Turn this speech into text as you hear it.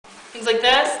Things like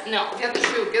this? No. Get the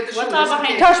shoe. Get the shoe. What's all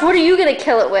behind? Josh, what are you gonna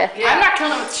kill it with? Yeah. I'm not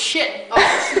killing it with shit. Oh,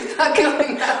 she's not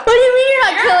killing that. What do you mean you're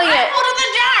not killing it? Out of the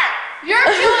jar. You're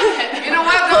killing it. You know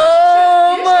what?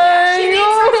 Oh my She needs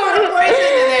some sort of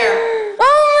poison in there.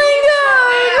 Oh my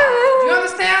god! Do you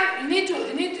understand?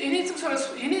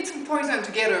 You need some poison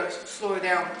to get her slow her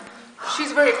down.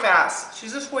 She's very fast.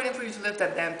 She's just waiting for you to lift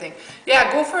that damn thing.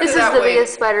 Yeah, go further that way. This is the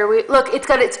biggest spider. Look, it's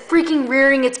got its freaking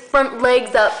rearing its front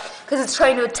legs up because it's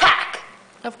trying to attack.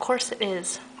 Of course it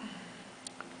is.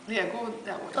 Yeah, go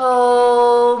that way.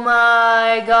 Oh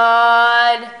my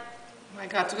god. Oh my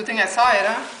god, it's a good thing I saw it,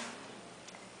 huh?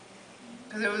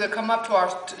 Because it would have come up to our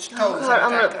toes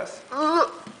and attacked us.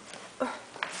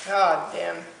 God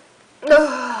damn.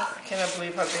 I cannot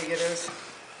believe how big it is.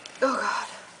 Oh god.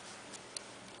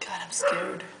 God, I'm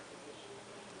scared.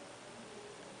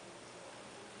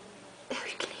 You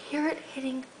can hear it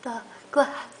hitting the glass.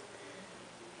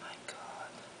 My god.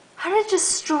 How did it just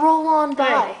stroll on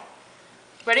by?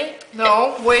 Ready?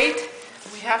 No, wait.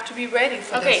 We have to be ready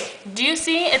for this. Okay, do you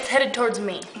see? It's headed towards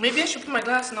me. Maybe I should put my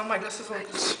glasses on. My glasses on.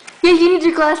 Yeah, you need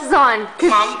your glasses on.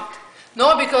 Mom.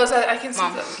 No, because I can see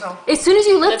Mom. that. No. As soon as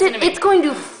you lift Listen it, to me. it's going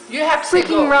to You have to say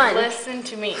freaking go. run. Listen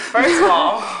to me. First of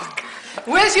all,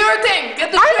 Where's your thing?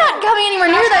 Get the I'm shoe. not coming anywhere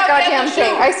near Joshua, that get goddamn the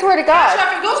thing. shoe. I swear to God. Joshua,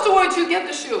 if it goes towards you, get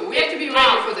the shoe. We have to be ready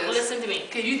Mom, for this. listen to me.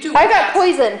 Okay, you do. I got Cass.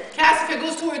 poison. Cass, if it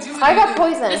goes towards you, I you got do.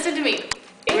 poison. Listen to me.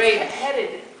 It's Great.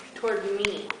 headed toward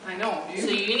me. I know. So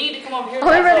you need to come over here.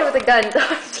 I'm ready with a gun.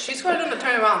 She's going to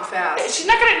turn around fast. She's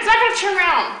not gonna. It's not gonna turn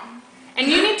around. And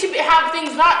you need to have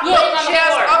things not Look, laying on she the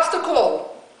has floor.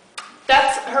 obstacle.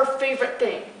 That's her favorite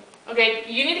thing. Okay,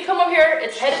 you need to come over here.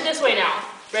 It's headed this way now.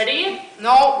 Ready?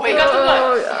 No, wait. Pick up the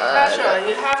book. Joshua,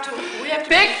 you have to. We have to.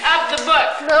 Pick up the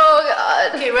book. Oh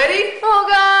God. Okay, ready? Oh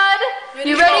God. Ready,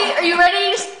 You go. ready? Are you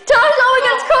ready? Josh, oh my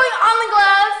God, it's going on the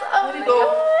glass. Oh Ready, my go.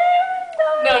 God.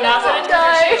 No, now it's I'm gonna gonna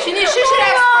touch die. your shoe. She should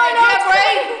have spray. Do you have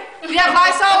Ray? Do you have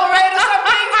Lysol or Ray or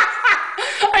something?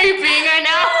 Are you peeing right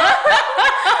now?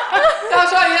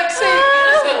 Joshua, you have to say. You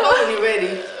just said, oh, when you're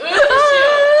ready. Where's the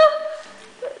shoe?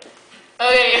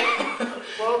 Okay.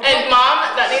 And Mom,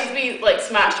 that needs to be like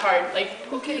smashed hard. Like,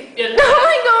 Okay. get it. Oh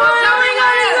my God. What's Oh my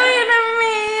God. It's happening? going to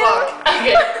me. Fuck.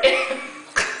 Okay.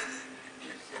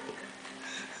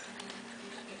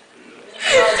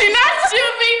 Do not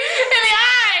shoot me in the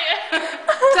eye.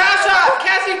 Joshua,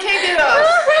 Cassie, you can't get us.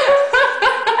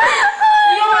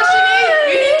 You know what she needs?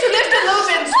 You need to lift it a little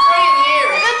bit and spray in the air.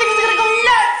 That thing's gonna go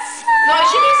nuts. No,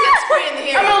 she needs to get spray in the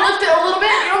air. I'm gonna lift it a little bit.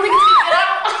 You don't think it's gonna get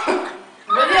out?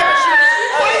 But yeah, but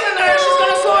she's poison her. She's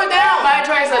gonna slow her down. My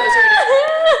tricep is hurting.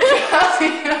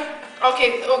 Okay.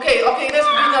 This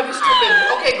is being be stupid.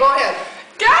 Okay, go ahead.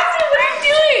 Cassie, what are you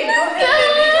doing? Go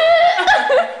ahead, baby.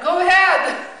 Go ahead.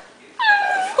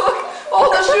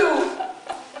 Hold the shoe.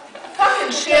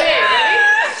 Fucking shit. Okay, ready?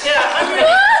 Yeah, I'm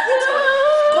ready.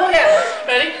 Go ahead.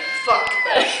 Ready? Fuck.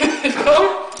 Go.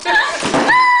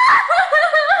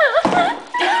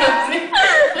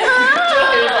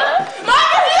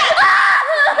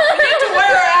 You need to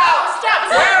wear her out. Stop.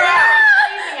 Wear her out.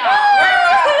 Freezing out. Wear her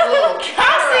out a little.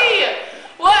 Cassie,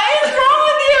 what is wrong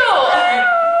with you?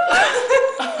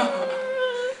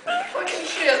 Fucking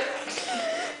shit.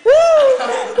 Oh,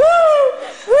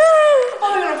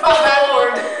 I'm gonna fall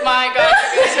backward. My God,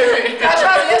 you guys are ridiculous.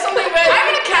 Joshua, you have something ready. I'm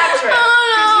gonna capture it. Oh,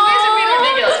 no. You guys are being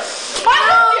ridiculous. Why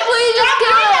No, please just stop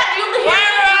give doing it. that? Wear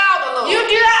her out a little. You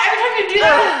do that every time you do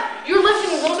that. You're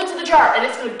lifting a little bit to the jar, and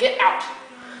it's gonna get out.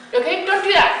 Okay? Don't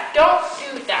do that. Don't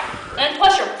do that. And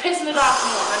plus, you're pissing it off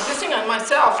more. I'm pissing on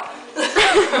myself.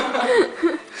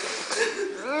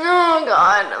 Oh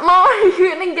God. Mom, are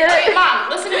you gonna get Hey, it? Mom,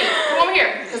 listen to me. Come over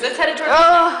here, because it's headed towards me.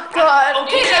 Oh God.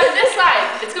 Okay, now this side.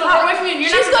 It's gonna go away from you, and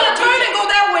you're She's not gonna turn and go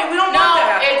that way. We don't want No,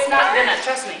 that. it's not gonna.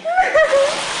 Trust me.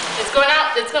 It's going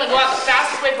out. It's gonna go out the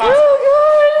fastest way possible. Oh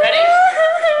God. Ready?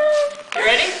 You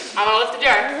ready? I'm gonna lift the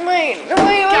jar. Wait.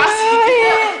 Cassie,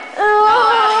 get Oh.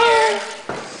 out of here.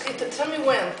 Okay, tell me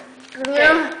when.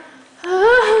 Yeah.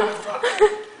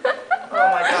 Oh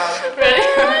my god. Ready?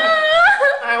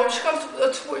 I hope she comes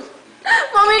towards.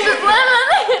 Mommy, just let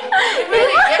it. Get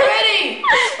ready. Get ready.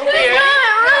 Okay, you ready?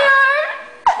 Really hard.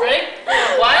 Ready?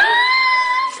 One.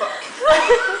 Fuck.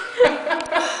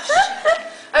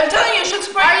 I'm telling you, it should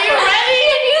spray. Are you ready?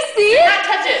 Can you see Do it? not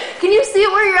touch it. Can you see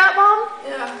it where you're at, Mom?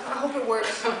 Yeah, I hope it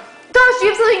works. Gosh, you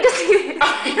have something to see.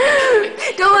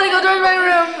 Don't let it go towards my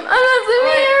room. I'm not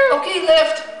sleeping here. Okay,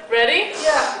 lift. Ready?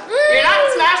 Yeah. You're not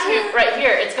smashing it right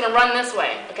here. It's gonna run this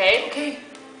way. Okay? Okay.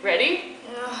 Ready?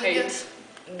 Yeah, I Okay. guess.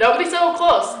 Don't be so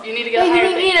close. You need to get a Hey, higher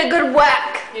you thing. need a good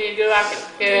whack. You need to go back.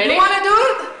 Okay, ready? You want to do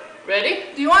it? Ready?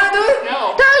 Do you want to do it?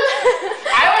 No. Gosh.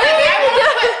 I want to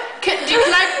do it. Okay,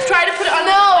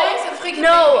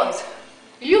 No. babies.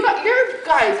 Your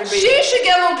guys are babies. She should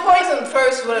get a little poison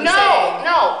first, what I'm saying.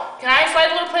 No. Can I slide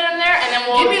a little plate in there and then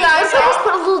we'll... Give me What if I just Lysol.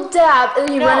 put a little dab and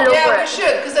then you No. run it Yeah, over we it?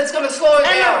 should, because that's going to slow it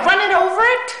And down. run it over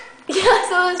it? Yeah,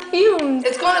 so it's fumes.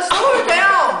 It's going to slow it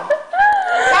down.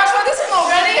 Joshua, this is no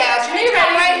Ready? gas. You Are need you to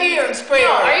come ready? right here and spray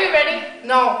No, her. are you ready?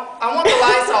 No, I want the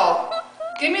Lysol.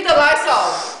 Give me the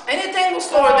Lysol. Anything will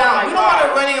slow her Oh down. my We don't want her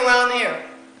God. running around here.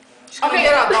 She's gonna Okay,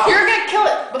 get our dog. you're gonna kill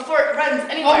it before it runs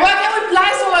Oh, anywhere. why can't we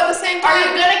Lysol at the same Are time?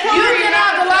 you gonna kill You it or can you're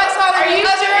not have the gonna kill Lysol it? Are in you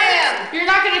the other sure? hand. You're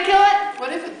not gonna kill it?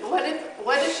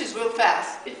 What if she's real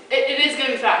fast? It is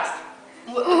gonna be fast.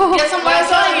 Get some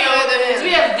Lysol in your other Because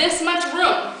we hand. have this much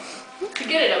room to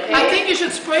get it, okay? I think you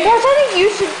should spray. Guys, I think you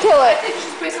should kill I it. think you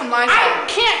should spray some Lysol. I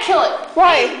can't kill it.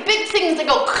 Why? These big things that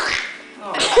go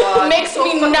Oh, God. makes So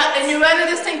me fucking- nuts. And you letting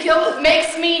this thing kill it?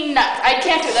 Makes me nuts. I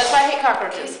can't do it. That's why I hate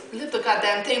cockroaches. Lift the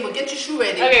goddamn thing, but get your shoe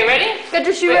ready. Okay, ready? Get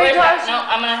your shoe Wait, ready, where's that? Josh. No,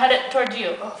 I'm gonna head it towards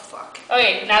you. Oh, fuck.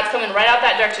 Okay, now it's coming right out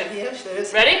that direction. Yes, there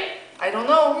is. Ready? I don't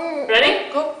know.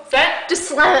 Ready? Go. Set? Just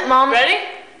slam it, Mom. Ready?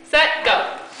 Set?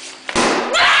 Go.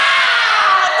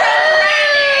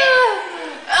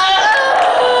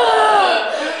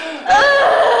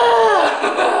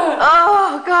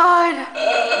 Oh, God.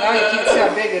 Now you can't see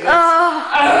how big it is.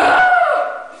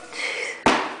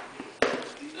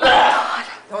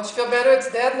 Don't you feel better?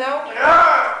 It's dead now?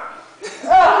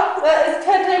 That is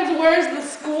 10 times worse than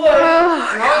school.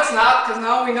 No, it's not, because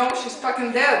now we know she's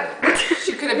fucking dead.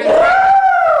 She could have been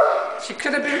pregnant. She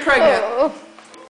could have been pregnant. Oh.